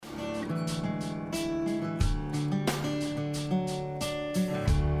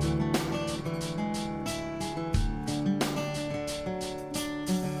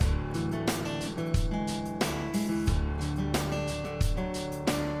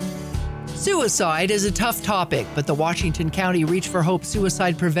Suicide is a tough topic, but the Washington County Reach for Hope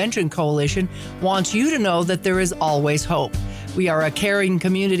Suicide Prevention Coalition wants you to know that there is always hope. We are a caring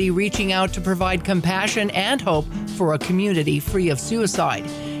community reaching out to provide compassion and hope for a community free of suicide.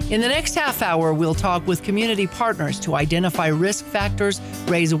 In the next half hour, we'll talk with community partners to identify risk factors,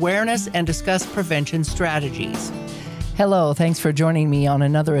 raise awareness, and discuss prevention strategies. Hello, thanks for joining me on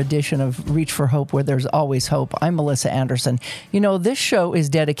another edition of Reach for Hope, where there's always hope. I'm Melissa Anderson. You know, this show is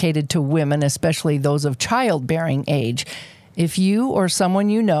dedicated to women, especially those of childbearing age. If you or someone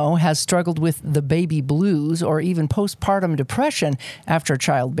you know has struggled with the baby blues or even postpartum depression after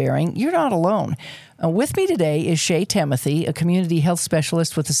childbearing, you're not alone. With me today is Shay Timothy, a community health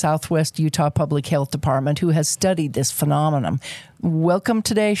specialist with the Southwest Utah Public Health Department who has studied this phenomenon. Welcome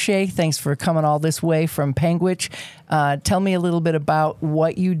today, Shay. Thanks for coming all this way from Panguitch. Tell me a little bit about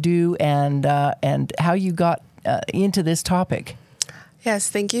what you do and how you got into this topic. Yes,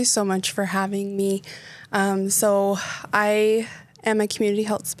 thank you so much for having me. So I am a community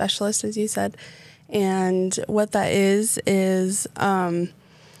health specialist, as you said, and what that is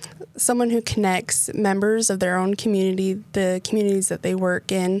someone who connects members of their own community, the communities that they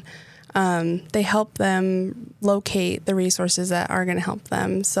work in. They help them locate the resources that are going to help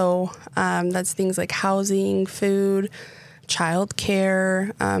them. So that's things like housing, food,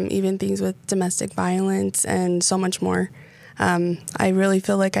 childcare, even things with domestic violence, and so much more. I really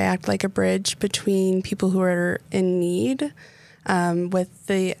feel like I act like a bridge between people who are in need, and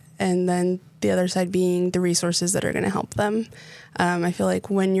then the other side being the resources that are going to help them. I feel like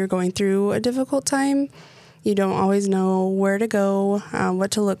when you're going through a difficult time, you don't always know where to go, what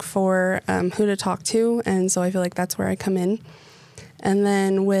to look for, who to talk to, and so I feel like that's where I come in. And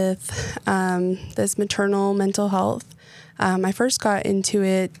then with this maternal mental health, I first got into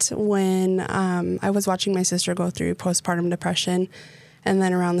it when I was watching my sister go through postpartum depression. And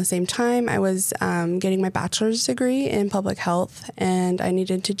then around the same time, I was getting my bachelor's degree in public health, and I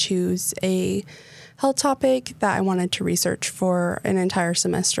needed to choose a health topic that I wanted to research for an entire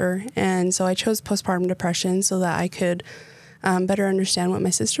semester. And so I chose postpartum depression so that I could better understand what my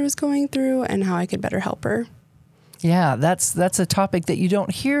sister was going through and how I could better help her. Yeah, that's a topic that you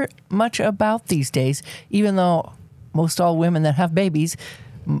don't hear much about these days, even though most all women that have babies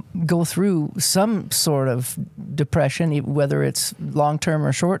go through some sort of depression, whether it's long-term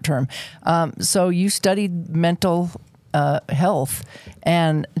or short-term. So you studied mental health,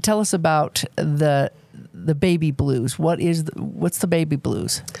 and tell us about the baby blues. What's the baby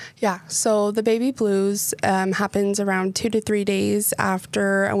blues? Yeah, so the baby blues happens around 2 to 3 days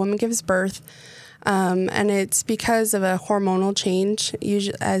after a woman gives birth. And it's because of a hormonal change.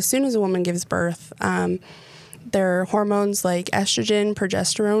 Usually, as soon as a woman gives birth, their hormones like estrogen,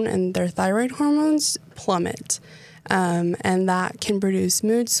 progesterone, and their thyroid hormones plummet. And that can produce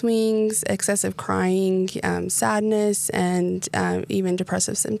mood swings, excessive crying, sadness, and even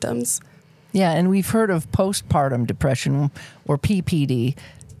depressive symptoms. Yeah, and we've heard of postpartum depression or PPD.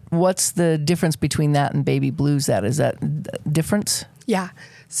 What's the difference between that and baby blues? Is that difference? Yeah.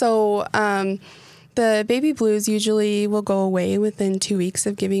 So the baby blues usually will go away within 2 weeks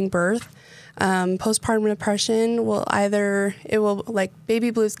of giving birth. Postpartum depression baby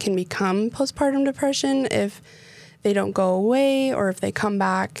blues can become postpartum depression if they don't go away, or if they come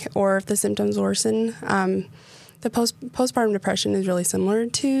back, or if the symptoms worsen. The postpartum depression is really similar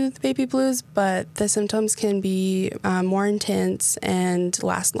to the baby blues, but the symptoms can be more intense and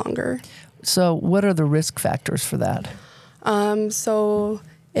last longer. So what are the risk factors for that? So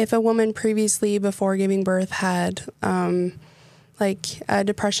if a woman previously, before giving birth, had like a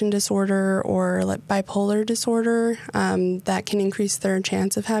depression disorder or like bipolar disorder, that can increase their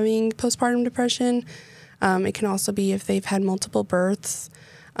chance of having postpartum depression. It can also be if they've had multiple births,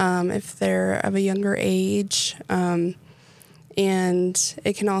 if they're of a younger age, and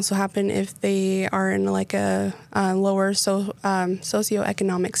it can also happen if they are in like a lower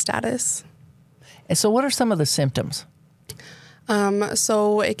socioeconomic status. And so what are some of the symptoms?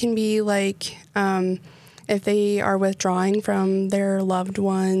 So it can be like if they are withdrawing from their loved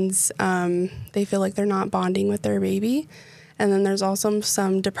ones, they feel like they're not bonding with their baby. And then there's also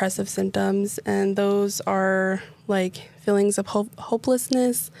some depressive symptoms, and those are like feelings of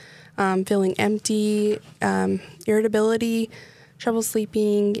hopelessness, feeling empty, irritability, trouble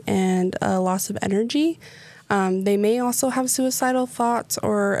sleeping, and a loss of energy. They may also have suicidal thoughts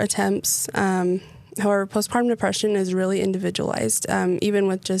or attempts. However, postpartum depression is really individualized, even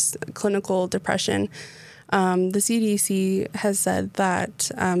with just clinical depression. The CDC has said that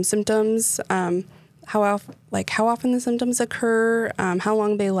symptoms, how often the symptoms occur, how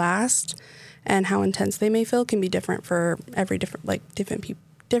long they last, and how intense they may feel can be different for different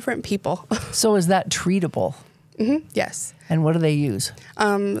different people. So is that treatable? Yes. And what do they use?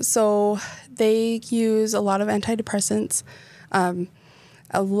 So they use a lot of antidepressants. There's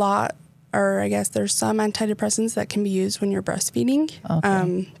some antidepressants that can be used when you're breastfeeding.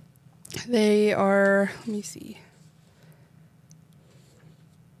 Okay. They are, let me see.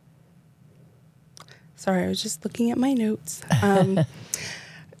 Sorry, I was just looking at my notes.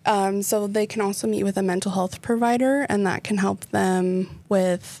 So they can also meet with a mental health provider, and that can help them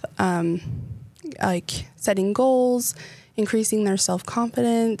with like setting goals, increasing their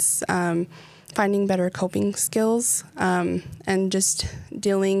self-confidence, finding better coping skills, and just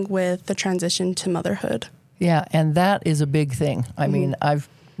dealing with the transition to motherhood. Yeah, and that is a big thing. I mean, I've,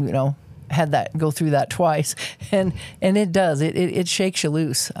 had that go through that twice, and it does. It shakes you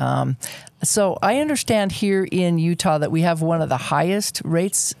loose. So I understand here in Utah that we have one of the highest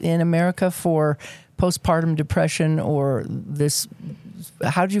rates in America for postpartum depression, or this.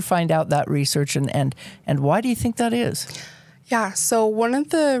 How did you find out that research, and why do you think that is? Yeah, so one of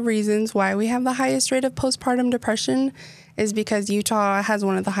the reasons why we have the highest rate of postpartum depression is because Utah has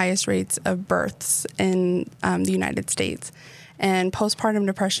one of the highest rates of births in the United States. And postpartum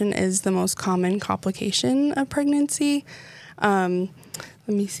depression is the most common complication of pregnancy. Let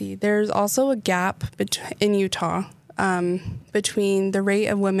me see. There's also a gap in Utah between the rate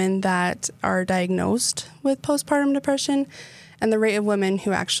of women that are diagnosed with postpartum depression and the rate of women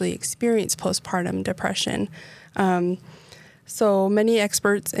who actually experience postpartum depression. So many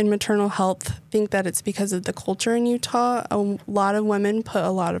experts in maternal health think that it's because of the culture in Utah. A lot of women put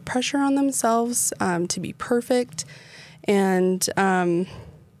a lot of pressure on themselves to be perfect, and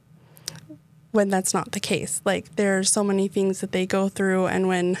when that's not the case. Like, there are so many things that they go through, and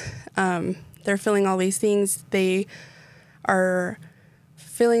when they're feeling all these things, they are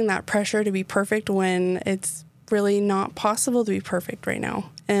feeling that pressure to be perfect when it's really not possible to be perfect right now.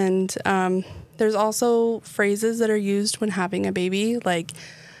 And there's also phrases that are used when having a baby, like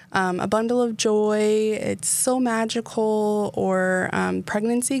a bundle of joy, it's so magical, or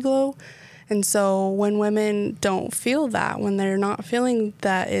pregnancy glow. And so when women don't feel that, when they're not feeling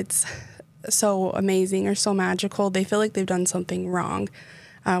that it's so amazing or so magical, they feel like they've done something wrong,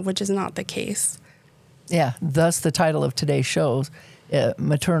 which is not the case. Yeah, thus the title of today's show,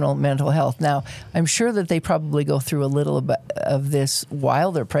 Maternal Mental Health. Now, I'm sure that they probably go through a little bit of this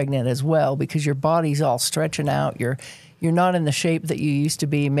while they're pregnant as well, because your body's all stretching out. You're not in the shape that you used to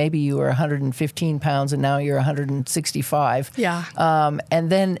be. Maybe you were 115 pounds and now you're 165. Yeah. And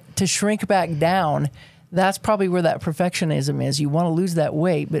then to shrink back down, that's probably where that perfectionism is. You want to lose that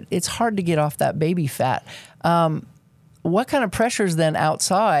weight, but it's hard to get off that baby fat. What kind of pressures then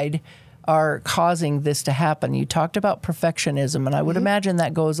outside are causing this to happen? You talked about perfectionism, and I would imagine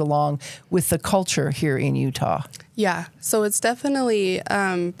that goes along with the culture here in Utah. Yeah, so it's definitely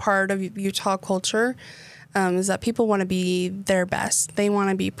part of Utah culture, is that people want to be their best. They want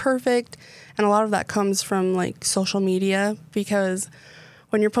to be perfect, and a lot of that comes from like social media, because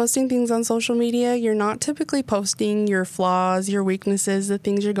when you're posting things on social media, you're not typically posting your flaws, your weaknesses, the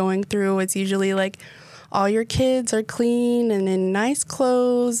things you're going through. It's usually like all your kids are clean and in nice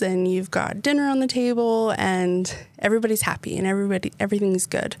clothes, and you've got dinner on the table, and everybody's happy and everything's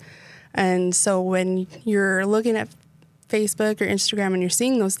good. And so when you're looking at Facebook or Instagram and you're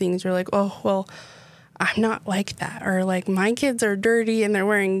seeing those things, you're like, oh, well, I'm not like that. Or like, my kids are dirty and they're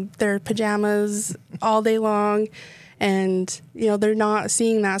wearing their pajamas all day long, and they're not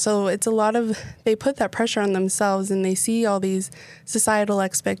seeing that. So it's a lot of, they put that pressure on themselves, and they see all these societal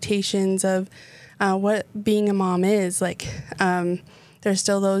expectations of what being a mom is. Like, there's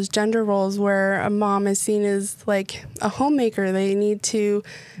still those gender roles where a mom is seen as like a homemaker. They need to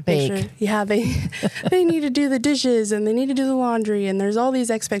bake. They need to do the dishes, and they need to do the laundry, and there's all these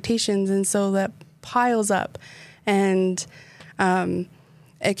expectations, and so that piles up, and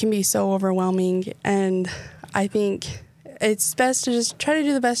it can be so overwhelming. And I think it's best to just try to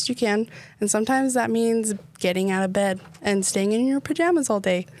do the best you can. And sometimes that means getting out of bed and staying in your pajamas all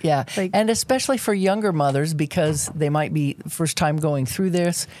day. Yeah. And especially for younger mothers, because they might be first time going through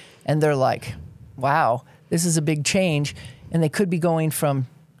this, and they're like, wow, this is a big change. And they could be going from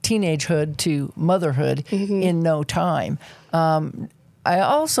teenagehood to motherhood in no time. I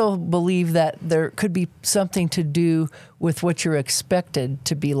also believe that there could be something to do with what you're expected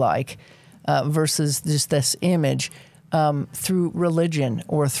to be like versus just this image. Through religion,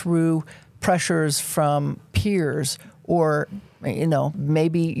 or through pressures from peers, or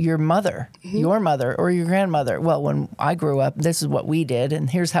maybe your mother or your grandmother. Well, when I grew up, this is what we did, and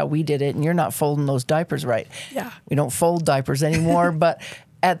here's how we did it, and you're not folding those diapers right. Yeah. We don't fold diapers anymore, but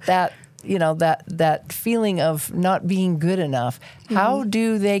at that that feeling of not being good enough. How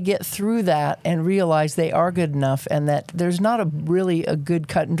do they get through that and realize they are good enough, and that there's not really a good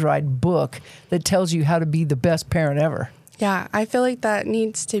cut and dried book that tells you how to be the best parent ever? Yeah, I feel like that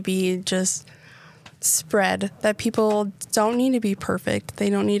needs to be just spread, that people don't need to be perfect. They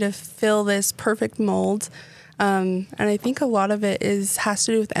don't need to fill this perfect mold. And I think a lot of it has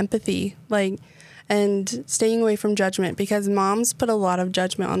to do with empathy, and staying away from judgment, because moms put a lot of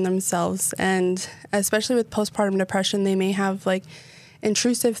judgment on themselves. And especially with postpartum depression, they may have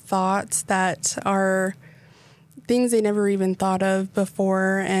intrusive thoughts that are things they never even thought of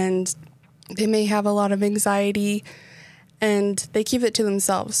before. And they may have a lot of anxiety, and they keep it to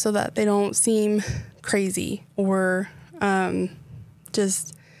themselves so that they don't seem crazy or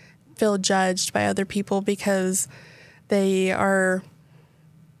just feel judged by other people because they are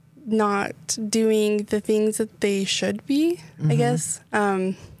not doing the things that they should be, I guess.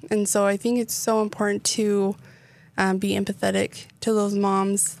 And so I think it's so important to be empathetic to those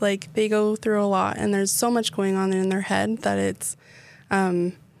moms. They go through a lot, and there's so much going on in their head that it's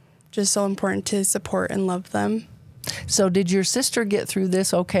just so important to support and love them. So did your sister get through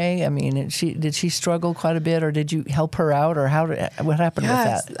this okay? I mean, did she struggle quite a bit, or did you help her out, or what happened with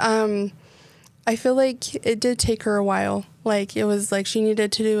that? I feel like it did take her a while. It was she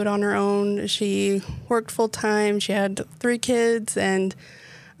needed to do it on her own. She worked full time. She had 3 kids, and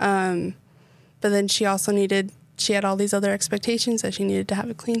but then she also she had all these other expectations that she needed to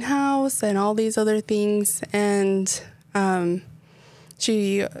have a clean house and all these other things. And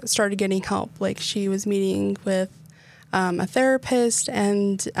she started getting help. She was meeting with a therapist,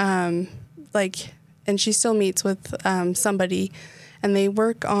 and and she still meets with somebody, and they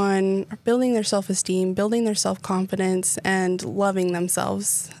work on building their self-esteem, building their self-confidence, and loving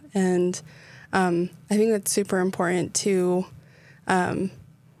themselves. And I think that's super important to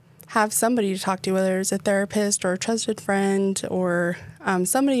have somebody to talk to, whether it's a therapist or a trusted friend or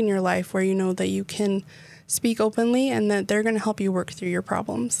somebody in your life where you know that you can speak openly and that they're going to help you work through your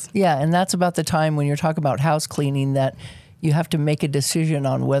problems. Yeah, and that's about the time when you're talking about house cleaning that you have to make a decision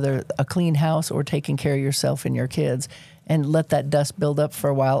on whether a clean house or taking care of yourself and your kids, and let that dust build up for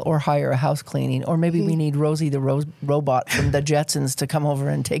a while, or hire a house cleaning. Or maybe we need Rosie the robot from the Jetsons to come over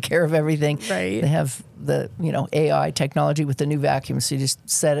and take care of everything. Right. They have the AI technology with the new vacuum, so you just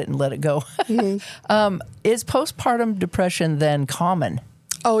set it and let it go. Is postpartum depression then common?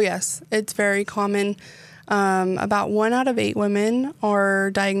 Oh, yes. It's very common. About 1 out of 8 women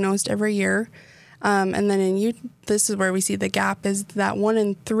are diagnosed every year. And then this is where we see the gap, is that 1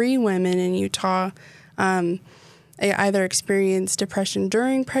 in 3 women in Utah either experience depression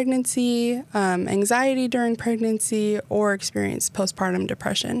during pregnancy, anxiety during pregnancy, or experience postpartum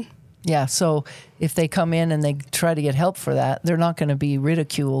depression. Yeah, so if they come in and they try to get help for that, they're not going to be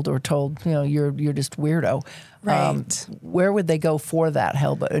ridiculed or told, you're just weirdo. Right. Where would they go for that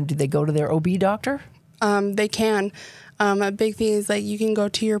help? Do they go to their OB doctor? They can. A big thing is you can go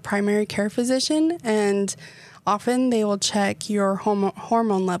to your primary care physician, and often they will check your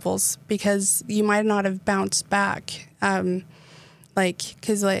hormone levels, because you might not have bounced back.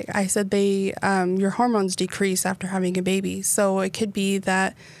 Because I said, your hormones decrease after having a baby. So it could be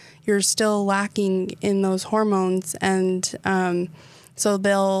that you're still lacking in those hormones, and so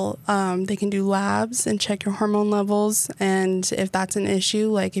they can do labs and check your hormone levels. And if that's an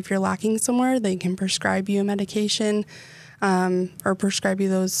issue, if you're lacking somewhere, they can prescribe you a medication or prescribe you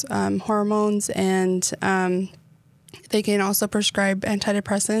those hormones. And they can also prescribe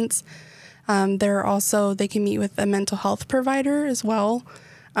antidepressants. They can meet with a mental health provider as well.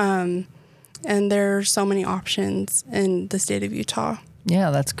 And there are so many options in the state of Utah.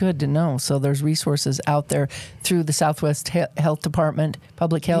 Yeah, that's good to know. So there's resources out there through the Southwest Health Department,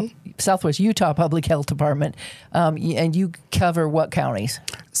 Public Health, Southwest Utah Public Health Department. And you cover what counties?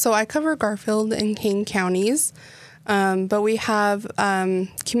 So I cover Garfield and Kane counties, but we have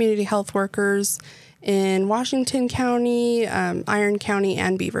community health workers in Washington County, Iron County,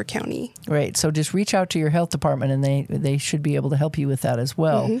 and Beaver County. Great. So just reach out to your health department, and they should be able to help you with that as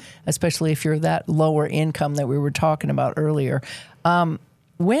well, especially if you're that lower income that we were talking about earlier.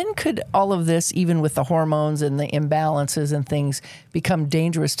 When could all of this, even with the hormones and the imbalances and things, become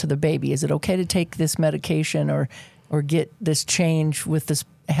dangerous to the baby? Is it okay to take this medication or get this change with this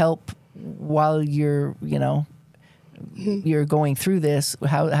help while you're going through this?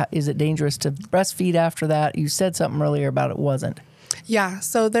 How is it dangerous to breastfeed after that? You said something earlier about it wasn't. Yeah,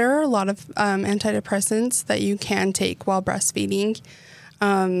 so there are a lot of antidepressants that you can take while breastfeeding,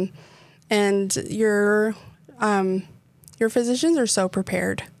 and your physicians are so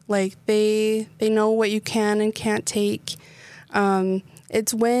prepared. They know what you can and can't take.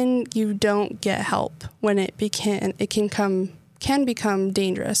 It's when you don't get help, when it can become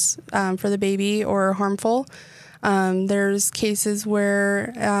dangerous for the baby or harmful. There's cases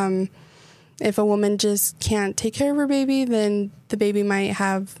where if a woman just can't take care of her baby, then the baby might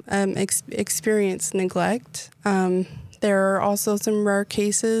have experienced neglect. There are also some rare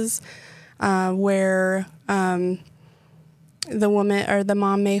cases where the woman or the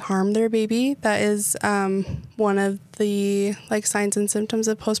mom may harm their baby. That is one of the signs and symptoms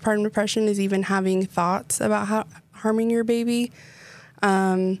of postpartum depression, is even having thoughts about harming your baby.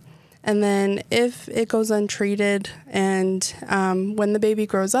 And then if it goes untreated and when the baby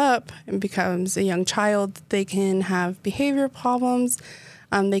grows up and becomes a young child, they can have behavior problems.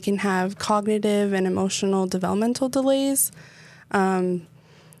 They can have cognitive and emotional developmental delays. So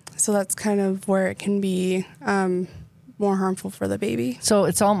that's kind of where it can be more harmful for the baby. So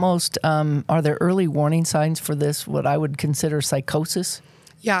it's almost, are there early warning signs for this, what I would consider psychosis?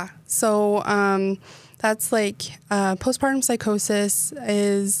 Yeah. So that's postpartum psychosis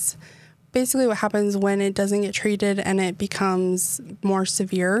is basically what happens when it doesn't get treated and it becomes more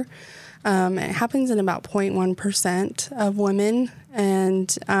severe. It happens in about 0.1% of women. And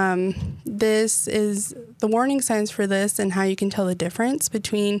this is the warning signs for this, and how you can tell the difference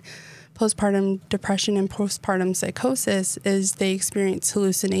between postpartum depression and postpartum psychosis is they experience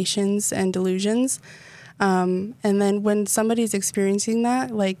hallucinations and delusions. And then when somebody's experiencing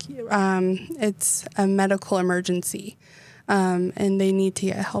that, it's a medical emergency, and they need to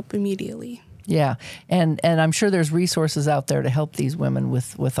get help immediately. Yeah. And I'm sure there's resources out there to help these women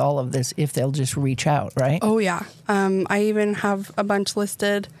with all of this if they'll just reach out, right? Oh, yeah. I even have a bunch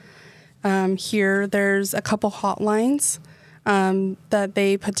listed here. There's a couple hotlines that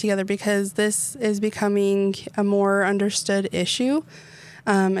they put together because this is becoming a more understood issue.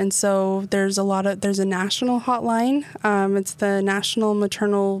 And so there's a national hotline. It's the National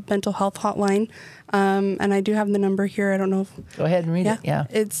Maternal Mental Health Hotline. And I do have the number here. I don't know if... Go ahead and read it. Yeah.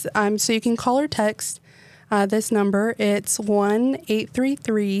 It's, so you can call or text this number. It's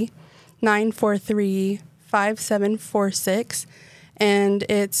 1-833-943-5746. And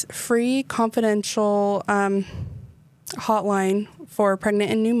it's free, confidential hotline for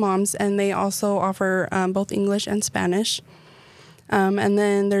pregnant and new moms. And they also offer both English and Spanish. And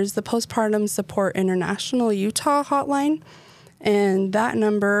then there's the Postpartum Support International Utah hotline, and that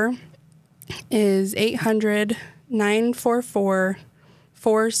number is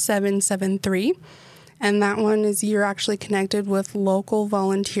 800-944-4773. And that one is you're actually connected with local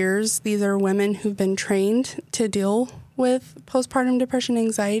volunteers. These are women who've been trained to deal with postpartum depression,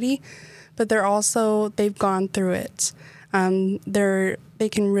 anxiety, but they've gone through it. They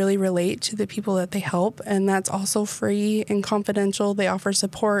can really relate to the people that they help, and that's also free and confidential. They offer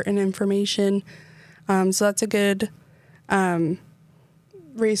support and information. So that's a good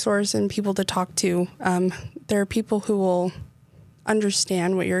resource and people to talk to. There are people who will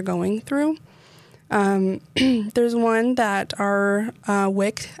understand what you're going through. There's one that our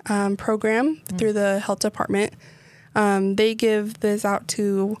WIC program through the health department, they give this out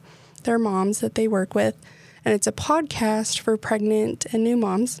to their moms that they work with. And it's a podcast for pregnant and new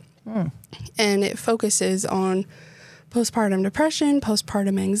moms. And it focuses on postpartum depression,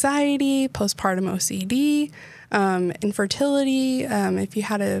 postpartum anxiety, postpartum OCD, infertility, if you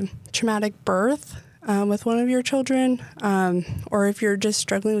had a traumatic birth with one of your children, or if you're just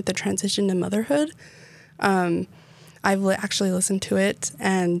struggling with the transition to motherhood. I've actually listened to it,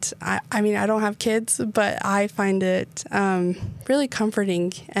 and I mean, I don't have kids, but I find it really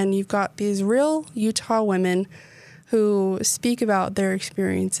comforting. And you've got these real Utah women who speak about their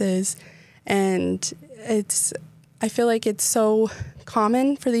experiences, and I feel like it's so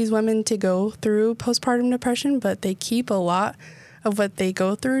common for these women to go through postpartum depression, but they keep a lot of what they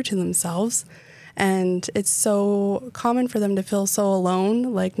go through to themselves. And it's so common for them to feel so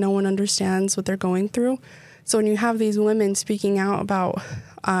alone, like no one understands what they're going through. So when you have these women speaking out about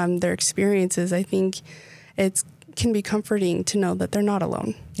their experiences, I think it can be comforting to know that they're not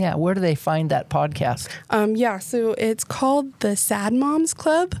alone. Yeah. Where do they find that podcast? So it's called the Sad Moms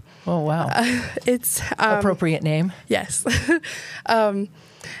Club. Oh, wow. It's appropriate name. Yes.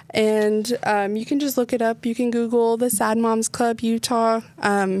 And you can just look it up. You can Google the Sad Moms Club Utah,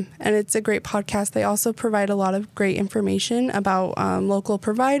 and it's a great podcast. They also provide a lot of great information about local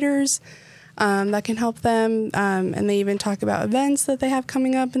providers that can help them, and they even talk about events that they have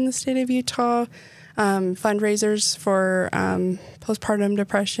coming up in the state of Utah, fundraisers for postpartum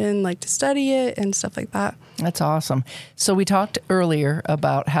depression, like to study it and stuff like that. That's awesome. So we talked earlier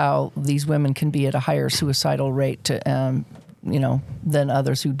about how these women can be at a higher suicidal rate to, than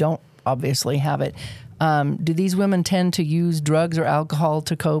others who don't obviously have it. Do these women tend to use drugs or alcohol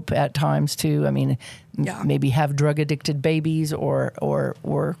to cope at times too? I mean, maybe have drug-addicted babies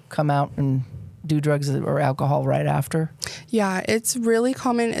or come out and do drugs or alcohol right after? Yeah, it's really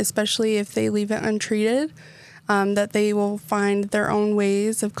common, especially if they leave it untreated, that they will find their own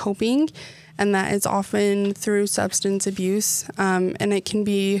ways of coping, and that is often through substance abuse. And it can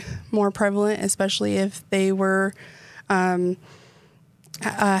be more prevalent, especially if they were had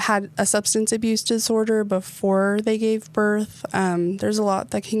a substance abuse disorder before they gave birth. There's a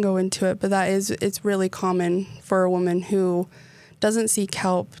lot that can go into it, but it's really common for a woman who doesn't seek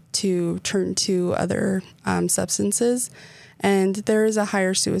help to turn to other substances. And there is a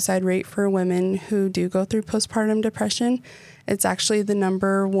higher suicide rate for women who do go through postpartum depression. It's actually the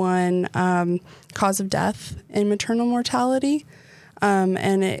number one cause of death in maternal mortality,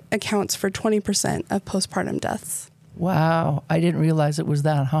 and it accounts for 20% of postpartum deaths. Wow, I didn't realize it was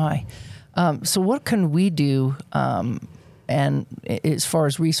that high. So what can we do, and as far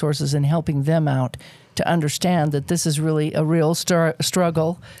as resources and helping them out, to understand that this is really a real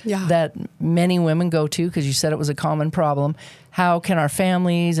struggle that many women go to, because you said it was a common problem? How can our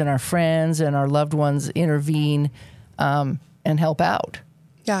families and our friends and our loved ones intervene and help out?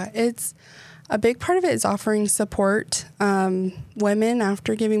 Yeah, it's a big part of it is offering support. Women,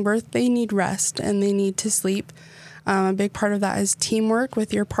 after giving birth, they need rest and they need to sleep. A big part of that is teamwork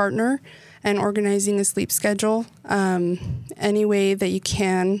with your partner and organizing a sleep schedule any way that you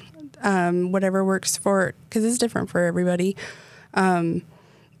can. Whatever works for, because it's different for everybody,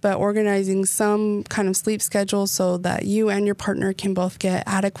 but organizing some kind of sleep schedule so that you and your partner can both get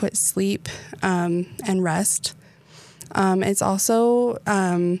adequate sleep and rest. It's also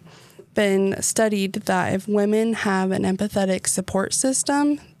been studied that if women have an empathetic support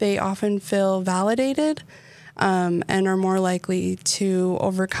system, they often feel validated and are more likely to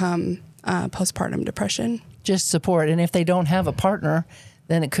overcome postpartum depression. Just support. And if they don't have a partner,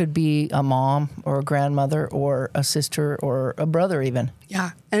 then it could be a mom or a grandmother or a sister or a brother even.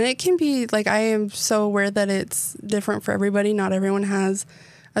 Yeah. And it can be, like, I am so aware that it's different for everybody. Not everyone has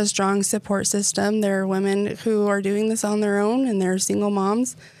a strong support system. There are women who are doing this on their own, and they're single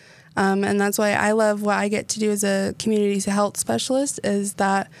moms. And that's why I love what I get to do as a community health specialist, is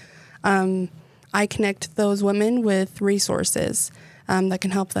that I connect those women with resources that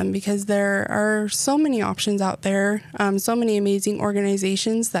can help them, because there are so many options out there, so many amazing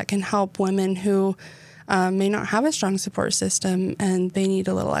organizations that can help women who may not have a strong support system and they need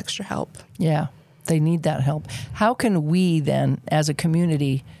a little extra help. Yeah, they need that help. How can we then, as a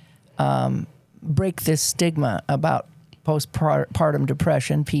community, break this stigma about postpartum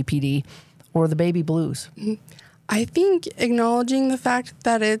depression, PPD, or the baby blues? I think acknowledging the fact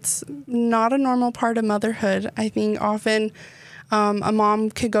that it's not a normal part of motherhood. I think often a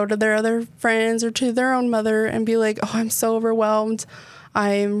mom could go to their other friends or to their own mother and be like, oh, I'm so overwhelmed.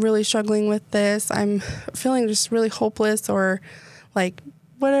 I'm really struggling with this. I'm feeling just really hopeless, or like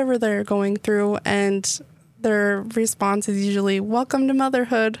whatever they're going through. And their response is usually, welcome to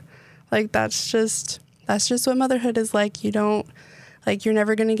motherhood. Like, that's just what motherhood is like. You're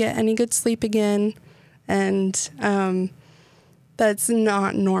never going to get any good sleep again. And that's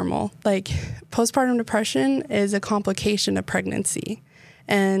not normal. Like, postpartum depression is a complication of pregnancy.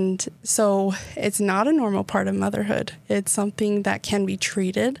 And so it's not a normal part of motherhood. It's something that can be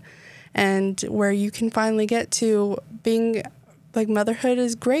treated, and where you can finally get to being like, motherhood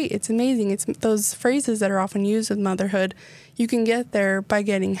is great. It's amazing. It's those phrases that are often used with motherhood. You can get there by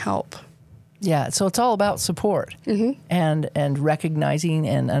getting help. Yeah. So it's all about support and recognizing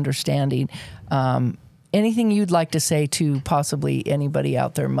and understanding. Anything you'd like to say to possibly anybody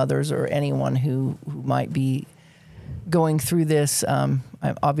out there, mothers or anyone who might be going through this?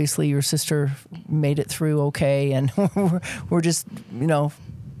 Obviously, your sister made it through okay, and we're just,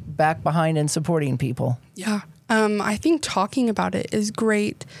 back behind and supporting people. Yeah. I think talking about it is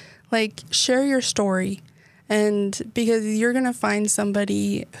great. Like, share your story, and because you're going to find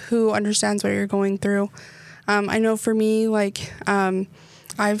somebody who understands what you're going through. I know for me,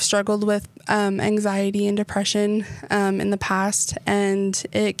 I've struggled with anxiety and depression in the past, and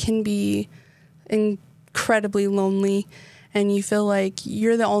it can be incredibly lonely, and you feel like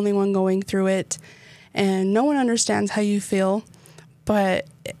you're the only one going through it, and no one understands how you feel. But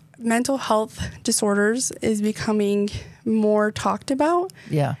mental health disorders is becoming more talked about.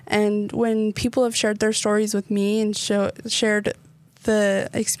 Yeah. And when people have shared their stories with me and shared the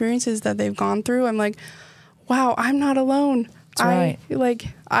experiences that they've gone through, I'm like, wow, I'm not alone. That's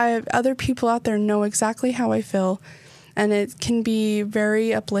right. Other people out there know exactly how I feel, and it can be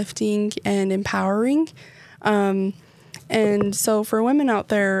very uplifting and empowering. And so for women out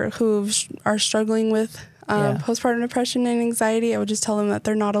there who are struggling with postpartum depression and anxiety, I would just tell them that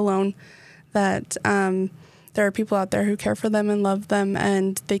they're not alone, that there are people out there who care for them and love them,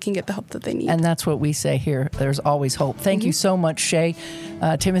 and they can get the help that they need. And that's what we say here. There's always hope. Thank you so much, Shay,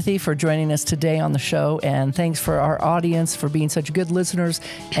 Timothy, for joining us today on the show. And thanks for our audience for being such good listeners.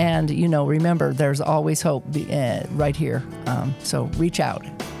 And, remember, there's always hope right here. So reach out.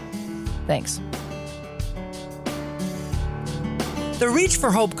 Thanks. The Reach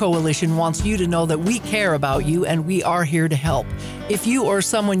for Hope Coalition wants you to know that we care about you and we are here to help. If you or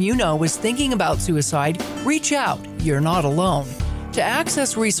someone you know is thinking about suicide, reach out. You're not alone. To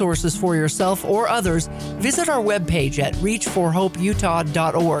access resources for yourself or others, visit our webpage at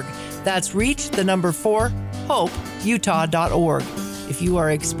reachforhopeutah.org. That's reach, the number 4, hopeutah.org. If you are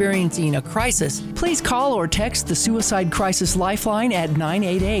experiencing a crisis, please call or text the Suicide Crisis Lifeline at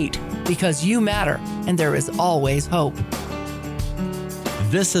 988, because you matter and there is always hope.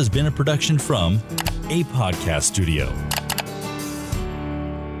 This has been a production from a podcast studio.